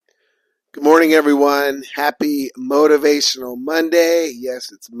Good morning, everyone. Happy Motivational Monday.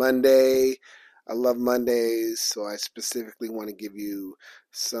 Yes, it's Monday. I love Mondays, so I specifically want to give you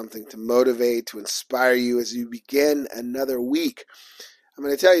something to motivate, to inspire you as you begin another week. I'm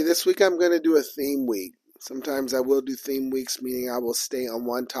going to tell you this week I'm going to do a theme week. Sometimes I will do theme weeks, meaning I will stay on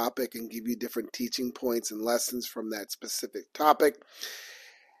one topic and give you different teaching points and lessons from that specific topic.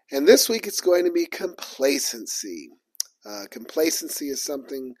 And this week it's going to be complacency. Complacency is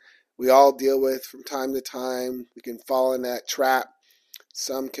something we all deal with from time to time. We can fall in that trap.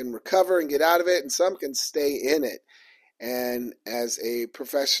 Some can recover and get out of it, and some can stay in it. And as a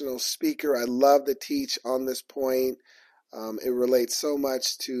professional speaker, I love to teach on this point. It relates so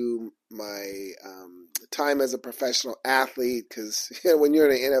much to my time as a professional athlete because when you're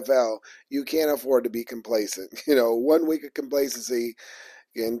in the NFL, you can't afford to be complacent. 1 week of complacency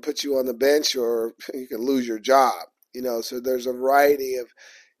can put you on the bench or you can lose your job. So there's a variety of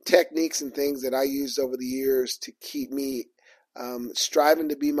techniques and things that I used over the years to keep me striving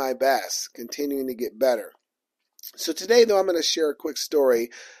to be my best, continuing to get better. So today, though, I'm going to share a quick story.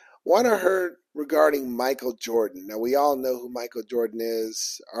 One I heard regarding Michael Jordan. Now, we all know who Michael Jordan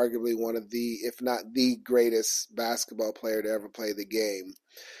is, arguably one of the, if not the greatest basketball player to ever play the game.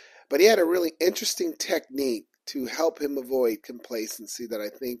 But he had a really interesting technique to help him avoid complacency that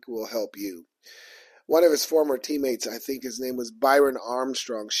I think will help you. One of his former teammates, I think his name was Byron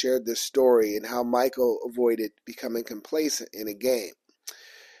Armstrong, shared this story and how Michael avoided becoming complacent in a game.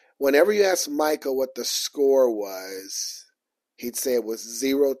 Whenever you ask Michael what the score was, he'd say it was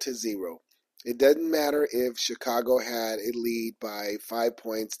 0-0. It doesn't matter if Chicago had a lead by 5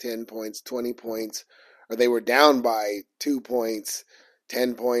 points, 10 points, 20 points, or they were down by 2 points,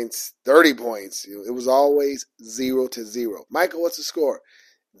 10 points, 30 points. It was always 0-0. Michael, what's the score?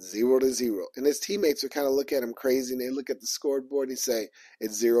 0-0. And his teammates would kind of look at him crazy and they look at the scoreboard and say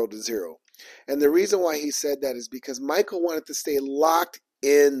it's 0-0. And the reason why he said that is because Michael wanted to stay locked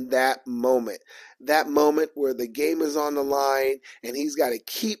in that moment where the game is on the line and he's got to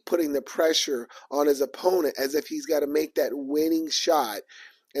keep putting the pressure on his opponent as if he's got to make that winning shot.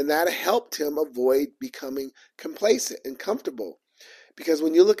 And that helped him avoid becoming complacent and comfortable. Because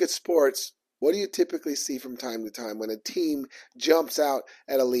when you look at sports, what do you typically see from time to time when a team jumps out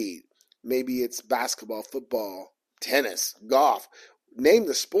at a lead? Maybe it's basketball, football, tennis, golf, name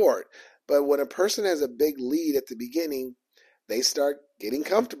the sport. But when a person has a big lead at the beginning, they start getting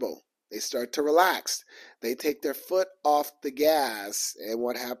comfortable. They start to relax. They take their foot off the gas. And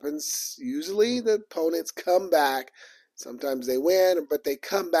what happens? Usually the opponents come back. Sometimes they win, but they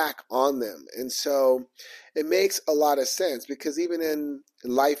come back on them. And so it makes a lot of sense because even in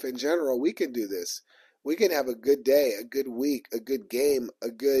life in general, we can do this. We can have a good day, a good week, a good game,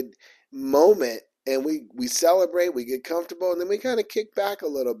 a good moment, and we celebrate, we get comfortable, and then we kind of kick back a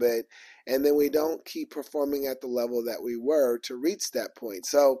little bit, and then we don't keep performing at the level that we were to reach that point.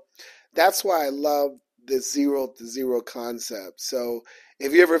 So that's why I love this 0-0 concept. So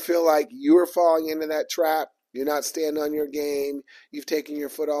if you ever feel like you're falling into that trap, you're not standing on your game, you've taken your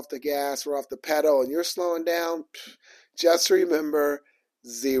foot off the gas or off the pedal, and you're slowing down, just remember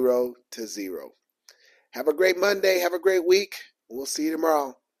 0-0. Have a great Monday. Have a great week. We'll see you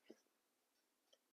tomorrow.